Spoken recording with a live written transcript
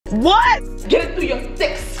What? Get it through your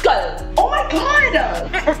thick skull. Oh my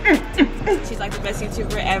god. She's like the best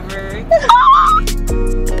YouTuber ever.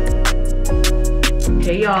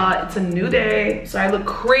 Hey y'all, it's a new day. So I look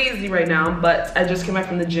crazy right now, but I just came back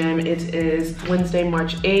from the gym. It is Wednesday,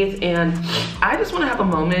 March 8th, and I just wanna have a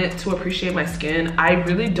moment to appreciate my skin. I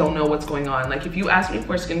really don't know what's going on. Like, if you ask me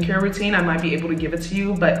for a skincare routine, I might be able to give it to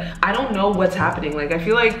you, but I don't know what's happening. Like, I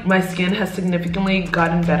feel like my skin has significantly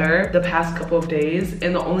gotten better the past couple of days,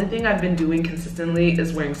 and the only thing I've been doing consistently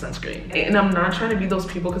is wearing sunscreen. And I'm not trying to be those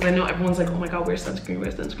people, because I know everyone's like, oh my god, wear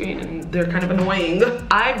sunscreen, and they're kind of annoying.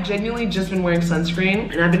 I've genuinely just been wearing sunscreen,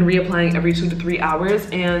 and I've been reapplying every 2 to 3 hours,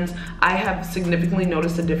 and I have significantly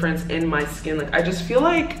noticed a difference in my skin. Like, I just feel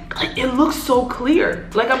like it looks so clear.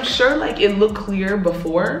 Like, I'm sure like it looked clear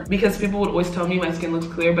before, because people would always tell me my skin looks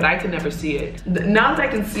clear, but I could never see it. Now that I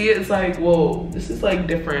can see it, it's like, whoa, this is like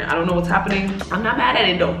different. I don't know what's happening. I'm not mad at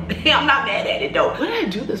it though. I'm not mad at it though. What did I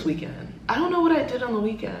do this weekend? I don't know what I did on the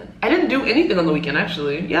weekend. I didn't do anything on the weekend,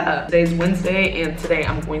 actually. Yeah. Today's Wednesday, and today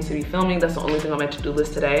I'm going to be filming. That's the only thing on my to-do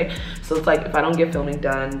list today. So it's like, if I don't get filming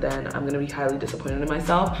done, then I'm gonna be highly disappointed in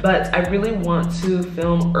myself. But I really want to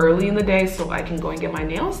film early in the day so I can go and get my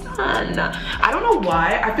nails done. I don't know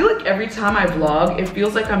why. I feel like every time I vlog, it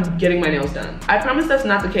feels like I'm getting my nails done. I promise that's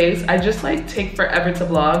not the case. I just like take forever to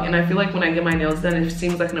vlog, and I feel like when I get my nails done, it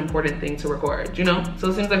seems like an important thing to record, you know? So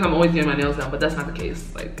it seems like I'm always getting my nails done, but that's not the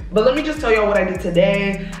case. Like, but let me just tell y'all what I did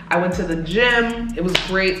today. I went to the gym. It was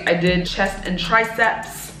great. I did chest and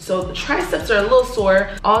triceps. So the triceps are a little sore.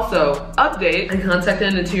 Also, update, I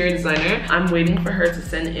contacted an interior designer. I'm waiting for her to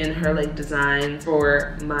send in her like design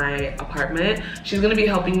for my apartment. She's gonna be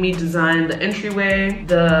helping me design the entryway,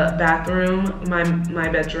 the bathroom, my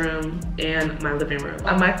bedroom, and my living room.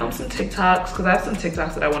 I might film some TikToks, because I have some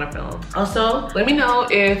TikToks that I wanna film. Also, let me know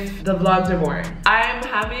if the vlogs are boring. I'm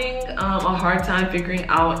having a hard time figuring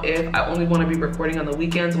out if I only wanna be recording on the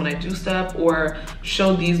weekends when I do stuff, or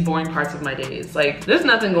show these boring parts of my days. Like, there's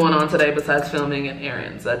nothing going on today besides filming and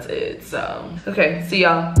errands. That's it. So okay, see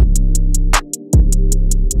y'all.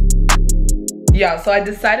 Yeah, so I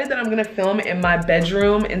decided that I'm gonna film in my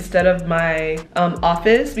bedroom instead of my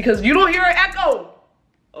office, because you don't hear an echo.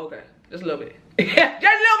 Okay, just a little bit. Yeah, just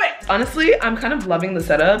a little bit. Honestly, I'm kind of loving the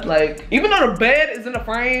setup. Like, even though the bed is in a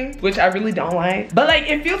frame, which I really don't like, but like,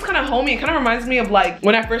 it feels kind of homey. It kind of reminds me of like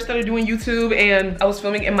when I first started doing YouTube and I was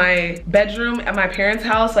filming in my bedroom at my parents'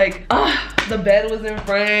 house. Like, the bed was in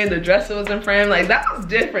frame, the dresser was in frame. Like, that was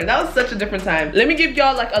different. That was such a different time. Let me give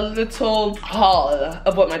y'all like a little haul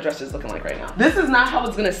of what my dress is looking like right now. This is not how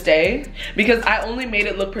it's gonna stay, because I only made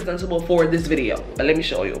it look presentable for this video. But let me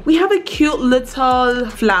show you. We have a cute little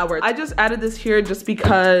flower. I just added this here just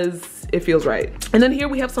because it feels right. And then here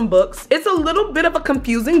we have some books. It's a little bit of a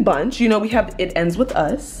confusing bunch. You know, we have It Ends With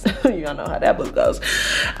Us. Y'all know how that book goes.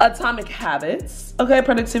 Atomic Habits. Okay,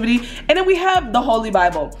 productivity. And then we have the Holy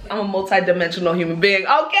Bible. I'm a multi-dimensional human being.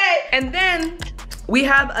 Okay. And then we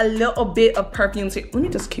have a little bit of perfumes here. Let me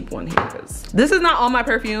just keep one here, because this is not all my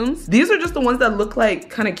perfumes. These are just the ones that look like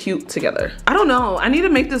kind of cute together. I don't know. I need to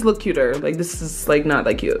make this look cuter. Like, this is like not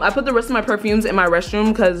that cute. I put the rest of my perfumes in my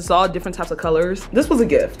restroom because it's all different types of colors. This was a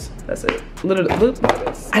gift. That's it. Literally, look at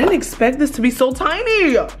this. I didn't expect this to be so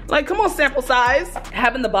tiny. Like, come on, sample size.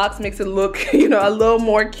 Having the box makes it look, you know, a little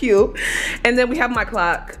more cute. And then we have my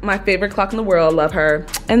clock, my favorite clock in the world. Love her.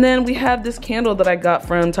 And then we have this candle that I got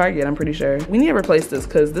from Target, I'm pretty sure. We need to replace this,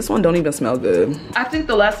 because this one don't even smell good. I think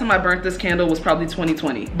the last time I burnt this candle was probably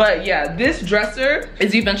 2020. But yeah, this dresser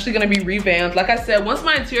is eventually gonna be revamped. Like I said, once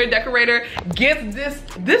my interior decorator gets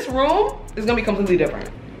this room is gonna be completely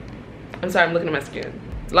different. I'm sorry, I'm looking at my skin.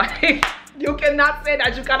 Like, you cannot say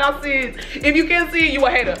that, you cannot see it. If you can't see it, you a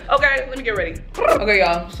hater. Okay, let me get ready. Okay,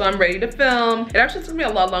 y'all, so I'm ready to film. It actually took me a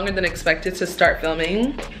lot longer than expected to start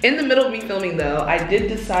filming. In the middle of me filming though, I did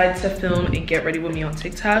decide to film and get ready with me on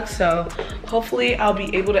TikTok. So hopefully I'll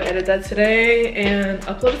be able to edit that today and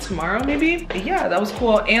upload it tomorrow maybe. But yeah, that was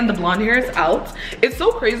cool. And the blonde hair is out. It's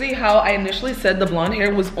so crazy how I initially said the blonde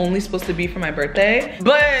hair was only supposed to be for my birthday.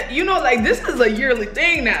 But you know, like, this is a yearly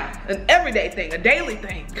thing now, an everyday thing, a daily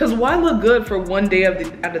thing. Cause why look good for one day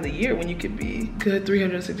out of the year when you could be good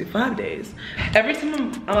 365 days? Every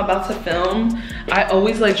time I'm about to film, I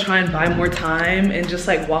always like try and buy more time and just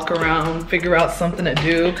like walk around, figure out something to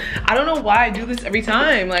do. I don't know why I do this every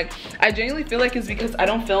time. Like, I genuinely feel like it's because I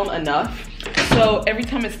don't film enough. So every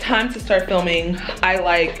time it's time to start filming, I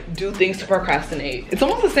like do things to procrastinate. It's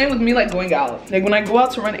almost the same with me like going out. Like, when I go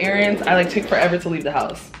out to run errands, I like take forever to leave the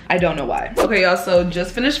house. I don't know why. Okay, y'all, so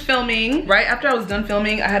just finished filming. Right after I was done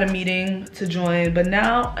filming, I had a meeting to join, but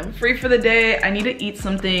now I'm free for the day. I need to eat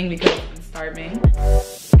something because I'm starving.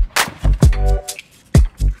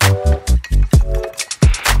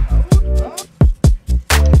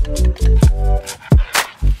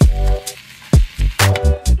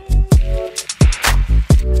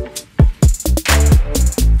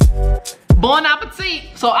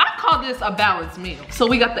 call this a balanced meal. So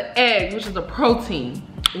we got the egg, which is a protein.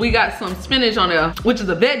 We got some spinach on there, which is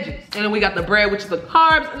a veggies. And then we got the bread, which is the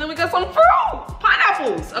carbs. And then we got some fruit,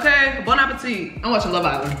 pineapples. Okay, bon appetit. I'm watching Love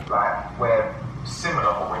Island. Like, we're similar,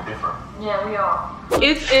 but we're different. Yeah, we are.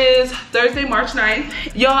 It is Thursday, March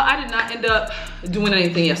 9th. Y'all, I did not end up doing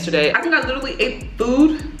anything yesterday. I think I literally ate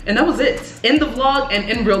food and that was it. In the vlog and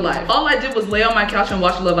in real life. All I did was lay on my couch and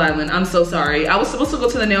watch Love Island. I'm so sorry. I was supposed to go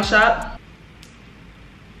to the nail shop.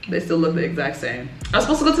 They still look the exact same. I was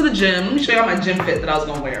supposed to go to the gym. Let me show y'all my gym fit that I was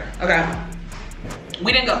gonna wear, okay?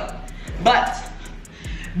 We didn't go, but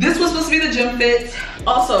this was supposed to be the gym fit.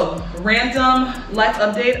 Also, random life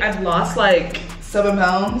update. I've lost like 7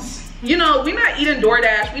 pounds. You know, we're not eating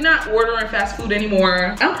DoorDash. We're not ordering fast food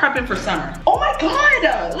anymore. I'm prepping for summer. Oh my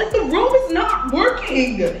God, like the robe is not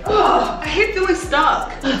working. Ugh, I hate feeling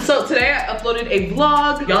stuck. So today I uploaded a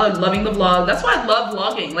vlog. Y'all are loving the vlog. That's why I love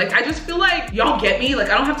vlogging. Like, I just feel like y'all get me. Like,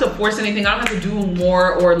 I don't have to force anything. I don't have to do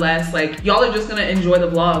more or less. Like, y'all are just gonna enjoy the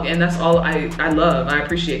vlog, and that's all I love. I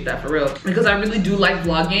appreciate that for real. Because I really do like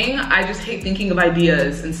vlogging. I just hate thinking of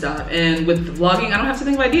ideas and stuff. And with vlogging, I don't have to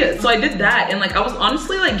think of ideas. So I did that, and like, I was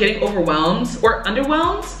honestly like getting overwhelmed or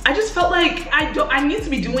underwhelmed. I just felt like I need to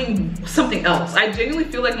be doing something else. I genuinely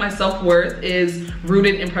feel like my self-worth is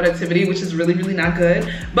rooted in productivity, which is really, really not good.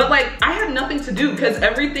 But like, I had nothing to do because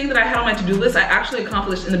everything that I had on my to-do list, I actually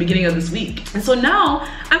accomplished in the beginning of this week. And so now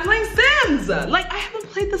I'm playing Sims. Like, I haven't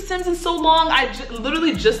played The Sims in so long. I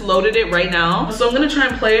literally just loaded it right now. So I'm gonna try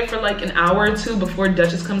and play it for like an hour or two before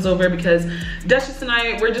Duchess comes over, because Duchess and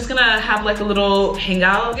I, we're just gonna have like a little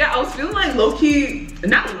hangout. Yeah, I was feeling like low-key,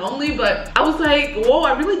 not lonely, but I was like, whoa,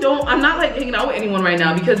 I'm not like hanging out with anyone right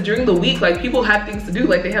now, because during the week, like, people have things to do.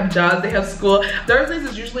 Like, they have jobs, they have school. Thursdays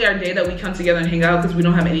is usually our day that we come together and hang out because we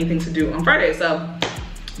don't have anything to do on Friday. So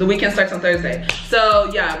the weekend starts on Thursday.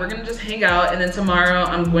 So yeah, we're gonna just hang out, and then tomorrow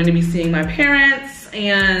I'm going to be seeing my parents,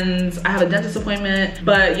 and I have a dentist appointment.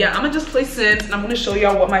 But yeah, I'm gonna just play Sims, and I'm gonna show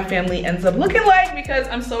y'all what my family ends up looking like, because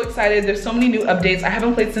I'm so excited. There's so many new updates. I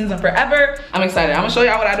haven't played Sims in forever. I'm excited. I'm gonna show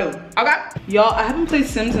y'all what I do, okay? Y'all, I haven't played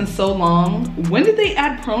Sims in so long. When did they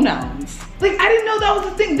add pronouns? Like, I didn't know that was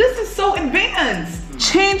a thing. This is so advanced.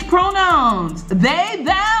 Change pronouns. They,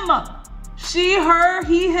 them. She, her,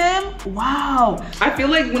 he, him. Wow. I feel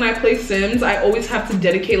like when I play Sims, I always have to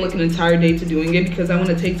dedicate like an entire day to doing it, because I want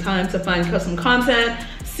to take time to find custom content,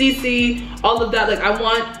 CC, all of that. Like,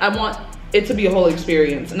 I want it to be a whole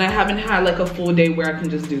experience, and I haven't had like a full day where I can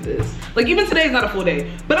just do this. Like, even today is not a full day,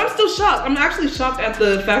 but I'm still shocked. I'm actually shocked at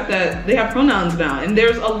the fact that they have pronouns now, and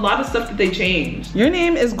there's a lot of stuff that they changed. Your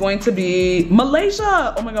name is going to be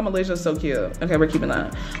Malaysia. Oh my God, Malaysia is so cute. Okay, we're keeping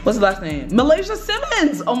that. What's the last name? Malaysia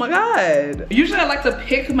Simmons. Oh my God. Usually I like to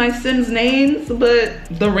pick my Sims names, but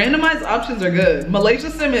the randomized options are good. Malaysia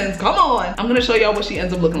Simmons, come on. I'm gonna show y'all what she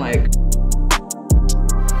ends up looking like.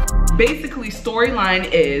 Basically, storyline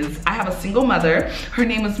is I have a single mother. Her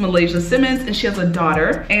name is Malaysia Simmons, and she has a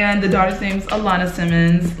daughter, and the daughter's name is Alana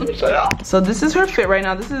Simmons. Let me show y'all. So this is her fit right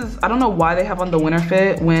now. This is, I don't know why they have on the winter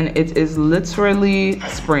fit when it is literally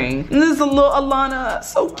spring. And this is a little Alana,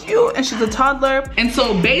 so cute, and she's a toddler. And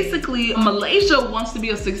so basically, Malaysia wants to be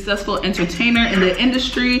a successful entertainer in the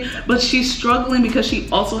industry, but she's struggling because she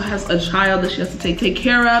also has a child that she has to take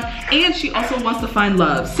care of, and she also wants to find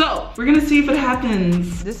love. So we're gonna see if it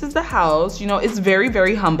happens. This is the house. You know, it's very,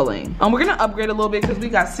 very humbling. We're gonna upgrade a little bit because we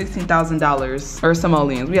got $16,000 or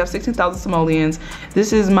simoleons. We have 16,000 simoleons.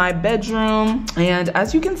 This is my bedroom, and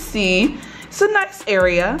as you can see, it's a nice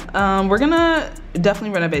area. We're gonna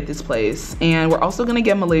definitely renovate this place, and we're also gonna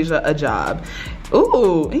get Malaysia a job.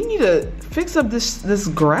 Ooh, you need to fix up this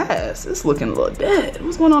grass. It's looking a little dead.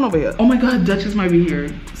 What's going on over here? Oh my God, Duchess might be here,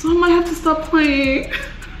 so I might have to stop playing.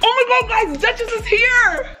 Oh my God, guys, Duchess is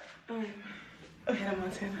here.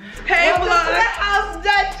 Hey, welcome to the house,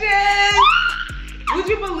 Duchess. Would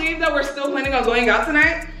you believe that we're still planning on going out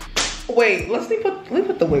tonight? Wait, let me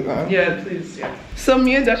put the wig on. Yeah, please, yeah. So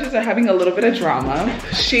me and Duchess are having a little bit of drama.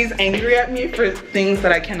 She's angry at me for things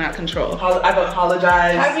that I cannot control. I've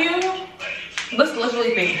apologized. Have you? Let's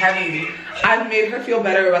really think, have you? I've made her feel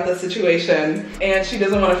better about the situation, and she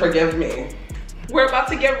doesn't want to forgive me. We're about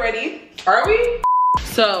to get ready. Are we?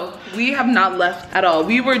 So we have not left at all.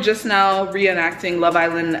 We were just now reenacting Love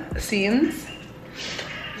Island scenes.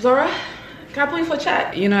 Zora, can I pull you for a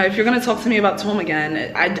chat? You know, if you're gonna talk to me about Tom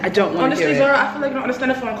again, I don't want to hear it. Honestly, Zora, I feel like you don't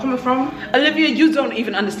understand where I'm coming from. Olivia, you don't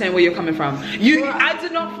even understand where you're coming from. I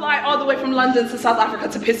did not fly all the way from London to South Africa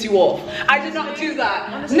to piss you off. I did not do that.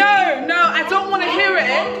 Honestly, no, I don't want to hear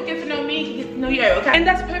it. You get to know me, you get to know you, okay? And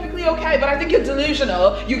that's perfectly okay, but I think you're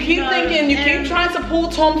delusional. You keep thinking, you keep trying to pull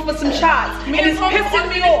Tom for some chats, and it's pissing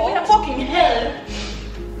me off. We are fucking hell.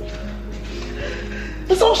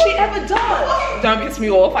 That's all she ever does. Don't piss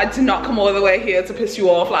me off. I did not come all the way here to piss you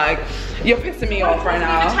off. Like, you're pissing me off right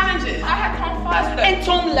now. The challenges. I had confidence with them. And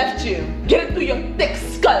Tom left you. Get it through your thick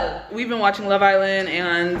skull. We've been watching Love Island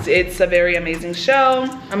and it's a very amazing show.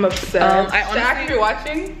 I'm obsessed. I honestly, if you're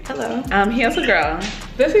watching, hello. Here's a girl.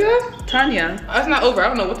 This is her? Tanya. It's not over. I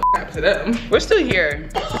don't know what the happened to them. We're still here.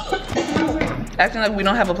 Acting like we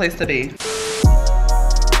don't have a place to be.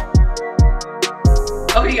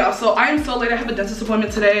 Okay, y'all, so I am so late. I have a dentist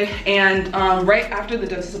appointment today, and right after the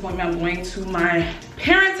dentist appointment, I'm going to my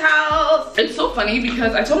parents' house. It's so funny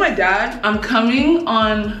because I told my dad I'm coming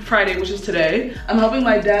on Friday, which is today. I'm helping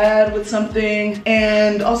my dad with something,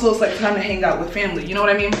 and also it's like time to hang out with family, you know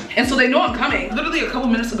what I mean? And so they know I'm coming. Literally a couple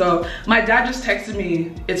minutes ago, my dad just texted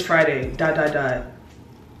me, it's Friday, ...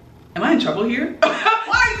 Am I in trouble here? Why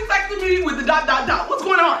are you texting me with the ... What's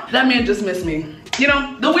going on? That man just missed me. You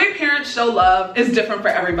know, the way parents show love is different for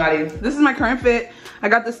everybody. This is my current fit. I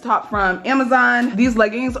got this top from Amazon. These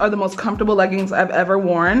leggings are the most comfortable leggings I've ever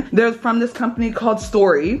worn. They're from this company called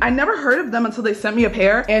Story. I never heard of them until they sent me a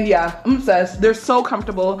pair. And yeah, I'm obsessed. They're so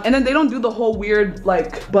comfortable. And then they don't do the whole weird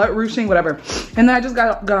like butt ruching, whatever. And then I just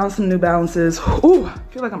got on some New Balances. Ooh, I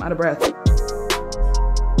feel like I'm out of breath.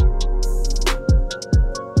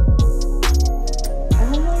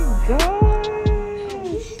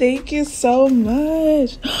 Thank you so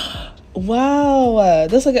much. Wow,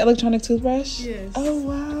 that's like an electronic toothbrush? Yes. Oh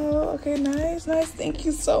wow, okay, nice. Thank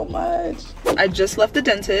you so much. I just left the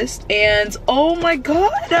dentist and oh my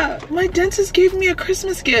god, my dentist gave me a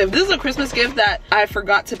Christmas gift. This is a Christmas gift that I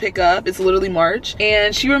forgot to pick up. It's literally March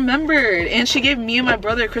and she remembered and she gave me and my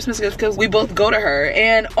brother a Christmas gift because we both go to her,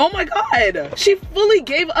 and oh my god, she fully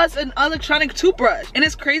gave us an electronic toothbrush. And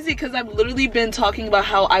it's crazy because I've literally been talking about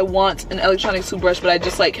how I want an electronic toothbrush, but I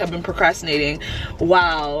just like have been procrastinating.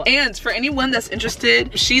 Wow. And for anyone that's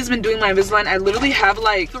interested, she's been doing my Invisalign. I literally have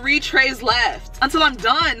like 3 trays left until I'm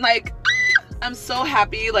done. Like, I'm so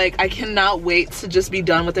happy. Like, I cannot wait to just be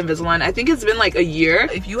done with Invisalign. I think it's been like a year.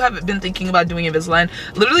 If you haven't been thinking about doing Invisalign,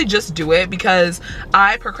 literally just do it because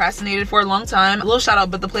I procrastinated for a long time. A little shout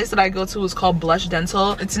out, but the place that I go to is called Blush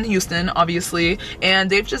Dental. It's in Houston, obviously,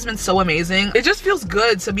 and they've just been so amazing. It just feels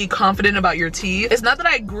good to be confident about your teeth. It's not that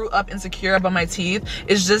I grew up insecure about my teeth.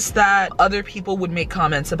 It's just that other people would make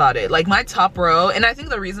comments about it. Like my top row, and I think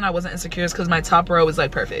the reason I wasn't insecure is because my top row is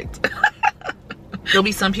like perfect. There'll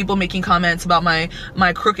be some people making comments about my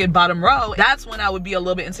crooked bottom row. That's when I would be a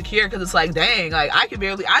little bit insecure because it's like, dang, like I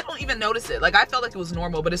don't even notice it. Like I felt like it was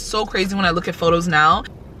normal, but it's so crazy when I look at photos now.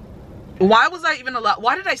 Why was I even allowed?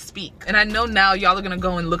 Why did I speak? And I know now y'all are gonna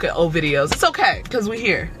go and look at old videos. It's okay, because we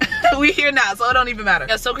here. We here now, so it don't even matter.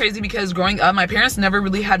 It's so crazy because growing up, my parents never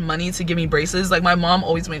really had money to give me braces. Like my mom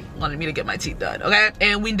always wanted me to get my teeth done, okay?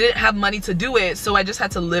 And we didn't have money to do it, so I just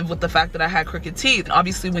had to live with the fact that I had crooked teeth. And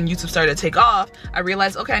obviously when YouTube started to take off, I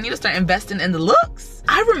realized, okay, I need to start investing in the looks.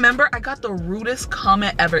 I remember I got the rudest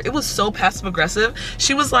comment ever. It was so passive aggressive.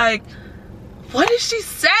 She was like, what did she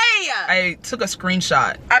say? I took a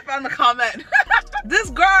screenshot. I found the comment. This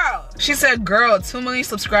girl. She said, girl, 2 million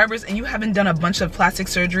subscribers and you haven't done a bunch of plastic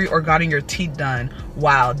surgery or gotten your teeth done.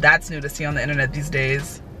 Wow, that's new to see on the internet these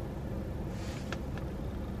days.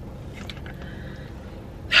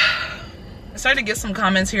 I started to get some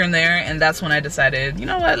comments here and there, and that's when I decided, you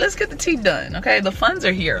know what, let's get the teeth done, okay? The funds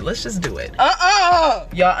are here, let's just do it.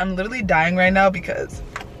 Y'all, I'm literally dying right now because,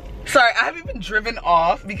 sorry, I haven't even driven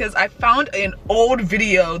off because I found an old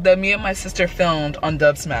video that me and my sister filmed on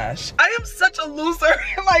Dub Smash. I am such a loser.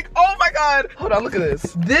 Like, oh my god. Hold on, look at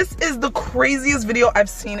this. This is the craziest video I've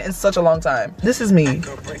seen in such a long time. This is me.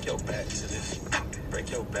 Break your back to this.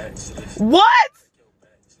 Break your back to this. What?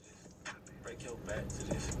 Break your back to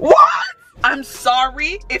this. What? I'm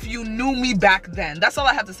sorry if you knew me back then. That's all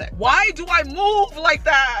I have to say. Why do I move like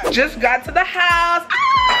that? Just got to the house.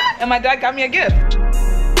 And my dad got me a gift.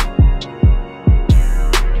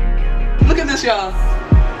 Look at this, y'all.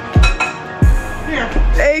 Here.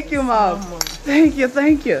 Thank you, Mom. Thank you,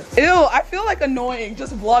 thank you. Ew, I feel like annoying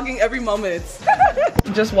just vlogging every moment.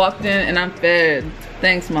 Just walked in and I'm fed.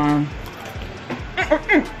 Thanks, Mom.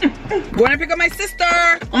 Going to pick up my sister.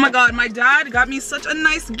 Oh my god, my dad got me such a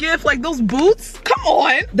nice gift. Like those boots. Come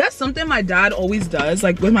on. That's something my dad always does,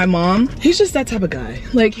 like with my mom. He's just that type of guy.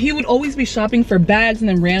 Like he would always be shopping for bags and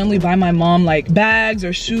then randomly buy my mom like bags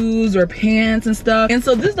or shoes or pants and stuff. And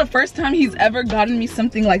so this is the first time he's ever gotten me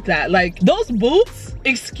something like that. Like those boots,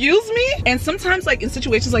 excuse me? And sometimes like in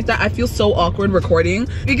situations like that, I feel so awkward recording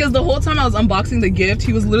because the whole time I was unboxing the gift,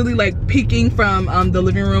 he was literally like peeking from the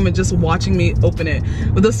living room and just watching me open it.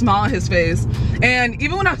 moment with a smile on his face. And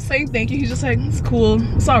even when I'm saying thank you, he's just like, it's cool,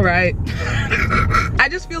 it's all right. I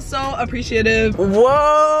just feel so appreciative.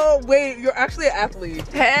 Whoa, wait, you're actually an athlete.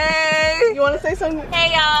 Hey, you want to say something?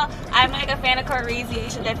 Hey y'all, I'm like a fan of Courtreezy. You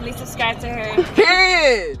should definitely subscribe to her.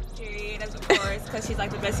 Period. Period, of course, because she's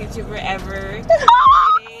like the best YouTuber ever.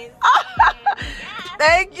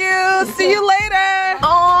 Thank you. See you later.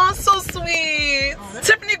 Oh, so sweet.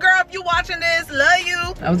 Tiffany girl, if you watching this, love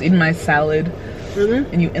you. I was eating my salad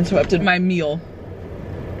and you interrupted my meal.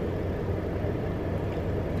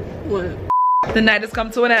 What? The night has come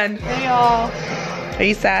to an end. Hey y'all. Are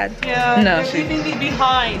you sad? Yeah. No, they're leaving me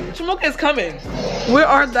behind. Shimoka is coming. Where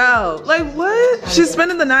art thou? Like what? She's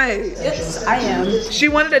spending the night. Yes, I am. She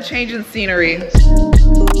wanted a change in scenery.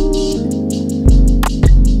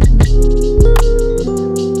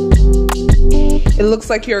 It looks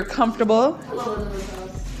like you're comfortable.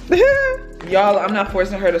 Y'all, I'm not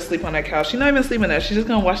forcing her to sleep on that couch. She's not even sleeping there. She's just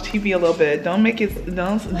gonna watch TV a little bit. Don't make it,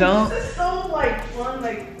 don't. This is so like fun,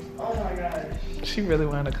 like, oh my gosh. She really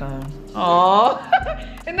wanted to come.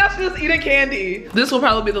 Aww. And now she's just eating candy. This will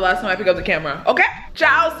probably be the last time I pick up the camera. Okay?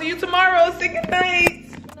 Ciao, see you tomorrow. Say good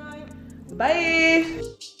night. Good night. Bye.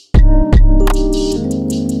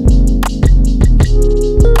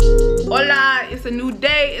 Hola, it's a new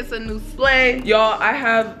day, it's a new slay. Y'all, I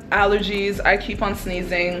have allergies, I keep on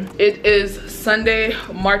sneezing. It is Sunday,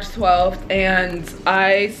 March 12th, and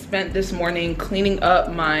I spent this morning cleaning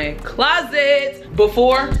up my closet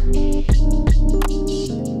before.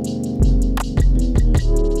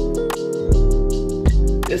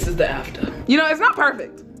 This is the after. You know, it's not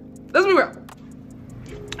perfect. Let's be real.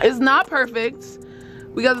 It's not perfect.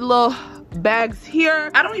 We got the little bags here.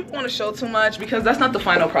 I don't even want to show too much because that's not the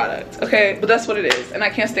final product, okay? But that's what it is, and I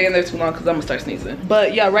can't stay in there too long because I'm gonna start sneezing.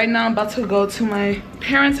 But yeah, right now I'm about to go to my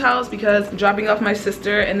parents' house because I'm dropping off my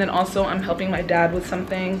sister, and then also I'm helping my dad with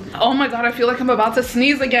something. Oh my god, I feel like I'm about to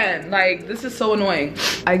sneeze again. Like, this is so annoying.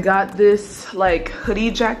 I got this like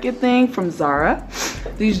hoodie jacket thing from Zara.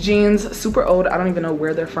 These jeans, super old, I don't even know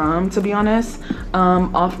where they're from, to be honest.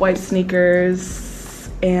 Off-white sneakers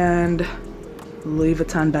and Louis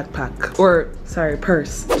Vuitton backpack, or sorry,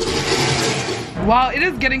 purse. Wow, it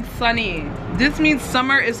is getting sunny. This means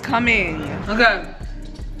summer is coming. Okay,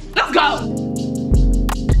 let's go.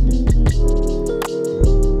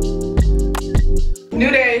 New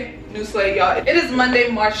day, new slay, y'all. It is Monday,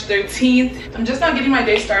 March 13th. I'm just not getting my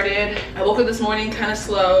day started. I woke up this morning kind of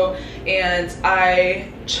slow and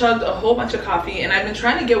I chugged a whole bunch of coffee, and I've been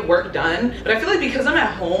trying to get work done, but I feel like because I'm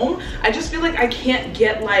at home, I just feel like I can't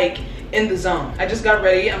get like in the zone. I just got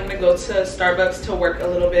ready. I'm gonna go to Starbucks to work a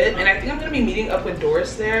little bit, and I think I'm gonna be meeting up with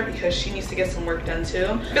Doris there because she needs to get some work done too.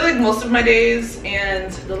 I feel like most of my days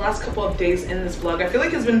and the last couple of days in this vlog, I feel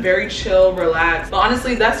like it's been very chill, relaxed, but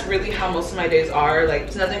honestly that's really how most of my days are. Like,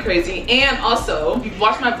 it's nothing crazy. And also, if you've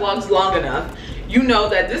watched my vlogs long enough, you know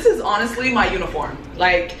that this is honestly my uniform.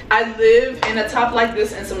 Like, I live in a top like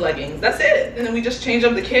this and some leggings. That's it. And then we just change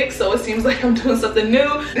up the kicks, so it seems like I'm doing something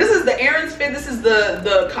new. This is the errands fit. This is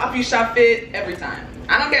the coffee shop fit every time.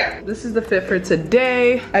 I don't care. This is the fit for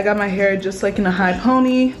today. I got my hair just like in a high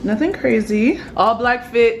pony. Nothing crazy. All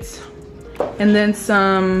black fit. And then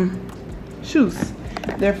some shoes.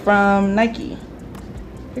 They're from Nike.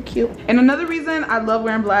 They're cute. And another reason I love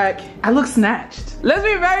wearing black, I look snatched. Let's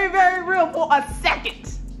be very, very real for a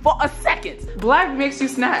second. For a second. Black makes you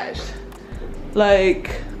snatched.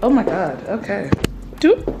 Like, oh my god, okay.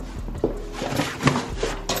 Dude.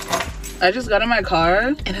 I just got in my car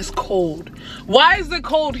and it's cold. Why is it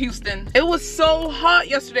cold, Houston? It was so hot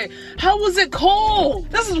yesterday. How was it cold?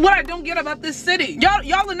 This is what I don't get about this city.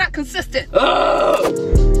 Y'all are not consistent.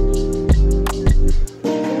 Ugh.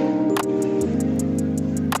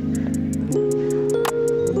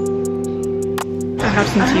 I have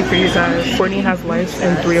some tea for you guys. Courtney has lice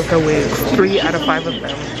in 3 of her wigs. 3 out of 5 of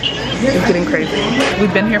them. It's getting crazy.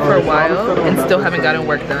 We've been here for a while and still haven't gotten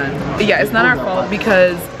work done. But yeah, it's not our fault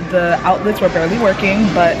because the outlets were barely working,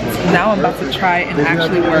 but now I'm about to try and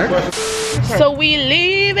actually work. So we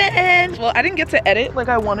leaving. Well, I didn't get to edit like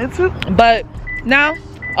I wanted to, but now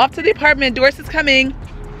off to the apartment. Doris is coming.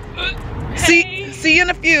 Hey. See you in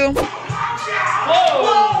a few. Whoa.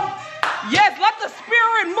 Whoa. Yes, let the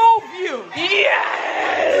spirit move you. Yes.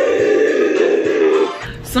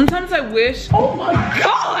 Sometimes I wish, oh my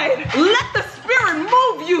God, let the spirit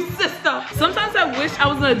move you, sister. Sometimes I wish I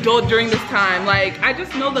was an adult during this time. Like, I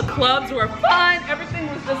just know the clubs were fun. Everything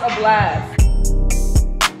was just a blast.